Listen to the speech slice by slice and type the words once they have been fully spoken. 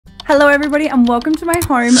Hello everybody and welcome to my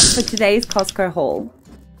home for today's Costco haul.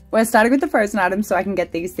 We're starting with the frozen items so I can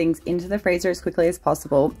get these things into the freezer as quickly as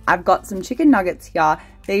possible. I've got some chicken nuggets here.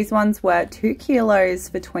 These ones were 2 kilos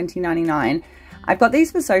for $20.99. I've got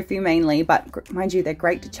these for Sophie mainly, but mind you, they're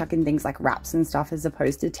great to chuck in things like wraps and stuff as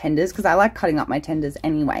opposed to tenders because I like cutting up my tenders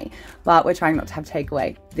anyway, but we're trying not to have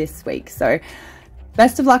takeaway this week. So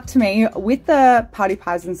best of luck to me. With the party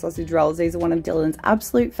pies and sausage rolls, these are one of Dylan's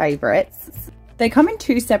absolute favorites. They come in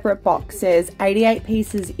 2 separate boxes, 88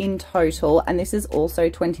 pieces in total, and this is also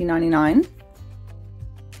 $20.99.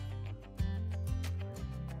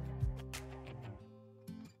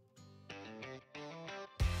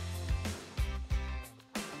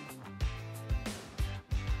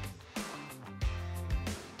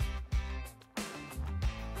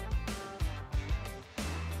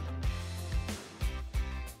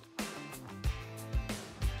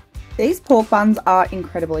 These pork buns are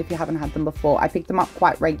incredible if you haven't had them before. I pick them up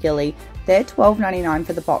quite regularly. They're $12.99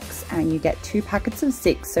 for the box and you get 2 packets of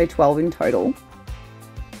 6, so 12 in total.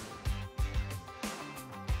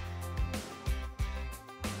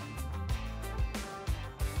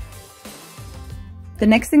 The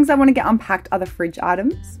next things I want to get unpacked are the fridge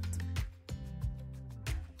items.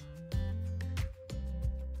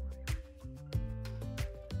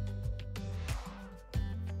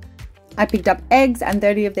 I picked up eggs and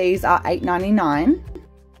 30 of these are $8.99.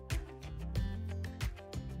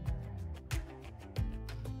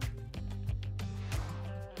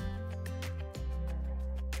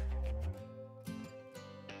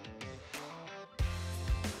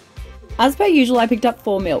 As per usual, I picked up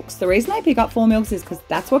 4 milks. The reason I pick up 4 milks is because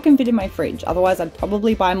that's what can fit in my fridge. Otherwise, I'd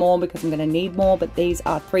probably buy more because I'm going to need more, but these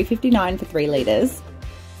are $3.59 for 3 litres.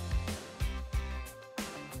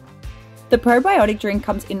 The probiotic drink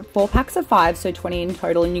comes in 4 packs of 5, so 20 in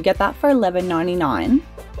total, and you get that for $11.99.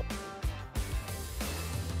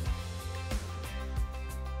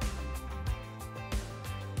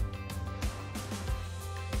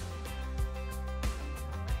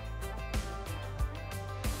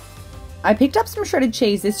 I picked up some shredded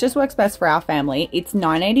cheese. This just works best for our family. It's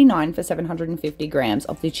 $9.89 for 750 grams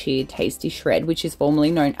of the Cheer Tasty Shred, which is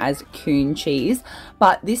formerly known as Coon cheese.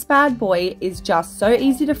 But this bad boy is just so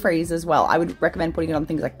easy to freeze as well. I would recommend putting it on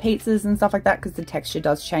things like pizzas and stuff like that because the texture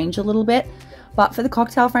does change a little bit. But for the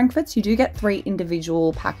cocktail frankfurts, you do get 3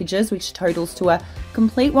 individual packages, which totals to a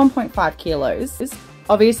complete 1.5 kilos.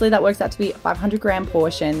 Obviously, that works out to be 500-gram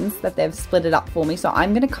portions that they've split it up for me. So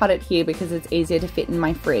I'm going to cut it here because it's easier to fit in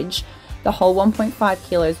my fridge. The whole 1.5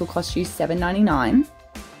 kilos will cost you $7.99.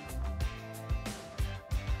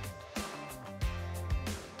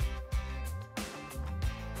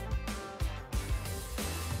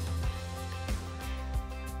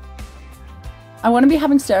 I want to be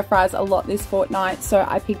having stir fries a lot this fortnight, so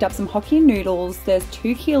I picked up some Hokkien noodles. There's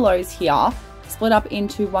 2 kilos here, split up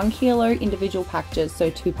into 1 kilo individual packages,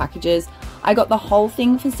 so 2 packages. I got the whole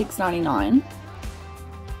thing for $6.99.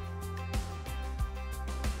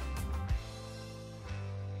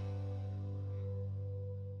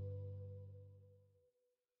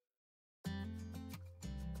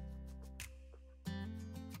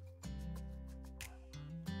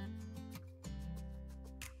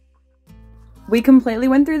 We completely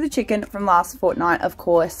went through the chicken from last fortnight, of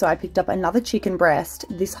course, so I picked up another chicken breast.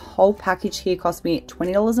 This whole package here cost me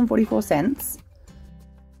 $20.44.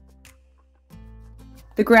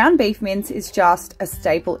 The ground beef mince is just a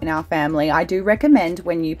staple in our family. I do recommend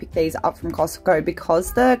when you pick these up from Costco,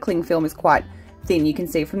 because the cling film is quite thin, you can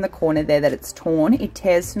see from the corner there that it's torn. It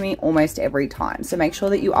tears for me almost every time, so make sure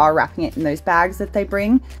that you are wrapping it in those bags that they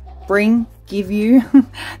give you.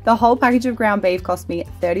 The whole package of ground beef cost me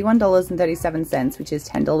 $31.37, which is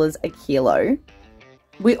 $10 a kilo.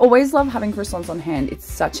 We always love having croissants on hand. It's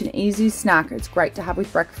such an easy snack. It's great to have with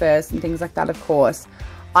breakfast and things like that, of course.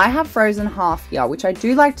 I have frozen half here, which I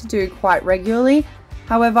do like to do quite regularly.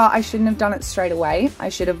 However, I shouldn't have done it straight away. I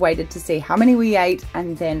should have waited to see how many we ate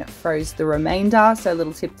and then froze the remainder. So a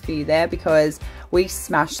little tip for you there, because we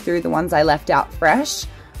smashed through the ones I left out fresh.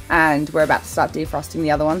 And we're about to start defrosting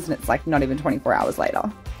the other ones and it's like not even 24 hours later.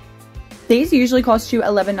 These usually cost you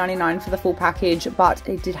 $11.99 for the full package, but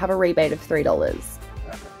it did have a rebate of $3.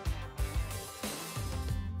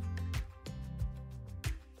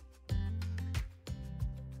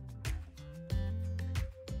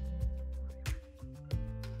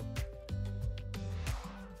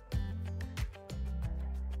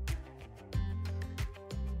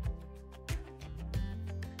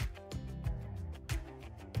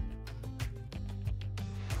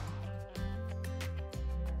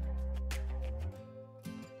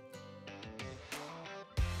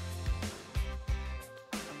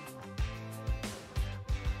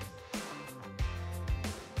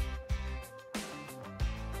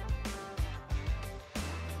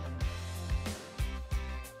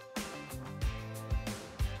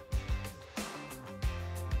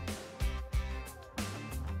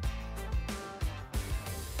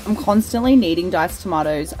 I'm constantly needing diced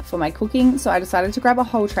tomatoes for my cooking, so I decided to grab a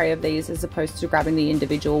whole tray of these as opposed to grabbing the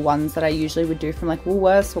individual ones that I usually would do from like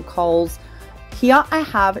Woolworths or Coles. Here I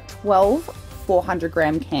have 12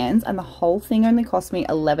 400-gram cans and the whole thing only cost me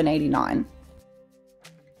 $11.89.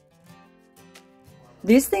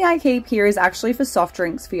 This thing I keep here is actually for soft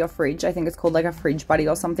drinks for your fridge. I think it's called like a fridge buddy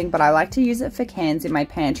or something, but I like to use it for cans in my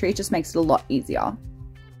pantry. It just makes it a lot easier.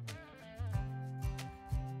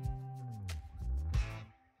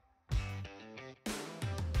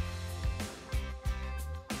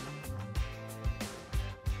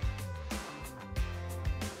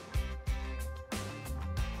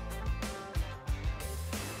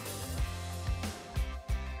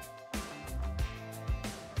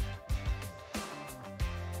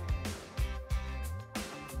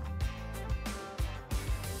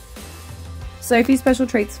 Sophie's special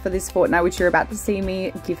treats for this fortnight, which you're about to see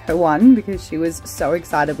me give her one because she was so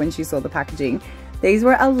excited when she saw the packaging. These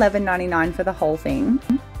were $11.99 for the whole thing.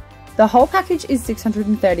 The whole package is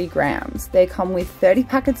 630 grams. They come with 30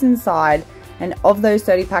 packets inside, and of those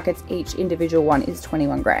 30 packets, each individual one is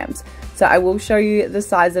 21 grams. So I will show you the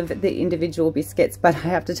size of the individual biscuits, but I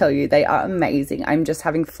have to tell you, they are amazing. I'm just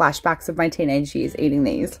having flashbacks of my teenage years eating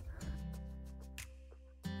these.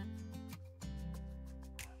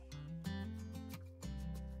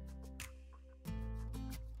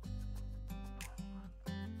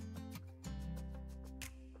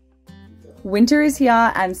 Winter is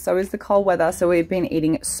here and so is the cold weather, so we've been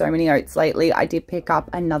eating so many oats lately. I did pick up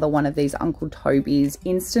another one of these Uncle Toby's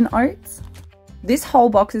instant oats. This whole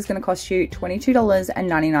box is going to cost you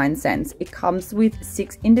 $22.99. It comes with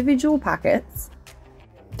 6 individual packets.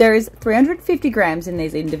 There is 350 grams in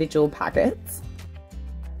these individual packets.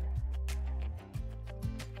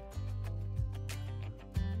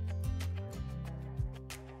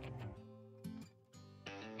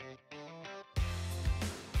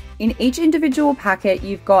 In each individual packet,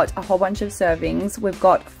 you've got a whole bunch of servings. We've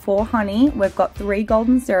got 4 honey, we've got 3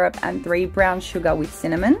 golden syrup and 3 brown sugar with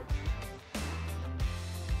cinnamon.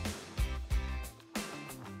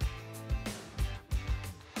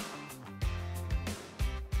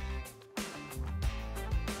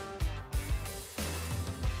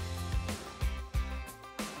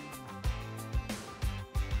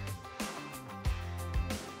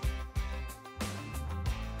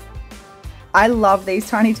 I love these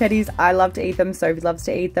tiny teddies. I love to eat them. Sophie loves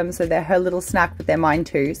to eat them. So they're her little snack, but they're mine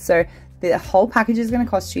too. So the whole package is going to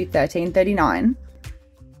cost you $13.39.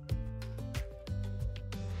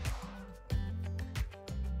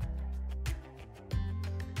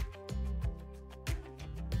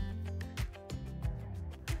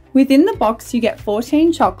 Within the box, you get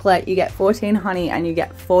 14 chocolate, you get 14 honey, and you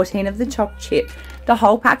get 14 of the choc chip. The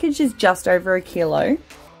whole package is just over a kilo.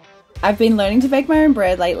 I've been learning to bake my own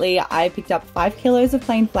bread lately. I picked up 5 kilos of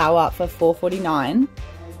plain flour for $4.49.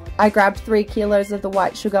 I grabbed 3 kilos of the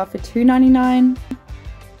white sugar for $2.99.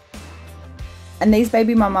 And these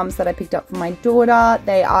baby mum-mums that I picked up for my daughter,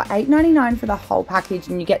 they are $8.99 for the whole package,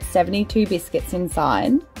 and you get 72 biscuits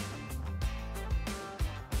inside.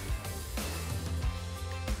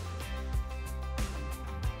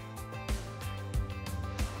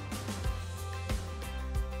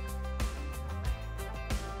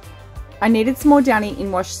 I needed some more Downy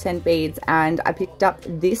in-wash scent beads and I picked up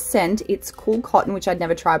this scent. It's Cool Cotton, which I'd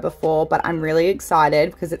never tried before, but I'm really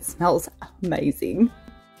excited because it smells amazing.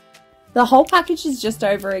 The whole package is just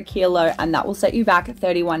over a kilo and that will set you back at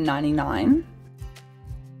 $31.99.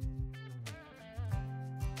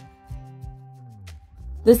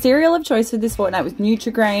 The cereal of choice for this fortnight was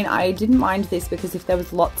Nutri-Grain. I didn't mind this because if there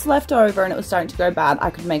was lots left over and it was starting to go bad,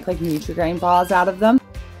 I could make like Nutri-Grain bars out of them.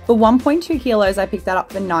 For 1.2 kilos, I picked that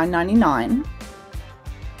up for $9.99.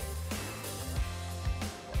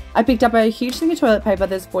 I picked up a huge thing of toilet paper.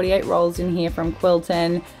 There's 48 rolls in here from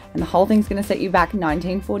Quilton, and the whole thing's going to set you back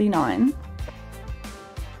 $19.49.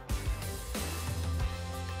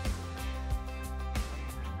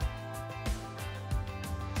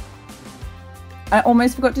 I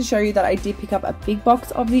almost forgot to show you that I did pick up a big box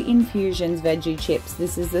of the Infusions veggie chips.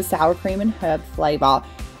 This is the sour cream and herb flavor.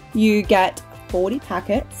 You get 40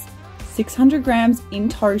 packets, 600 grams in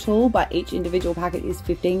total, but each individual packet is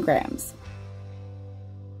 15 grams.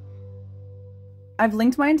 I've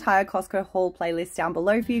linked my entire Costco haul playlist down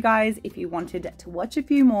below for you guys if you wanted to watch a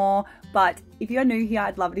few more, but if you're new here,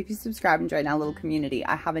 I'd love it if you subscribe and join our little community.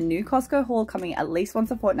 I have a new Costco haul coming at least once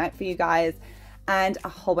a fortnight for you guys, and a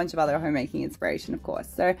whole bunch of other homemaking inspiration, of course.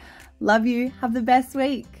 So love you, have the best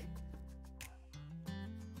week.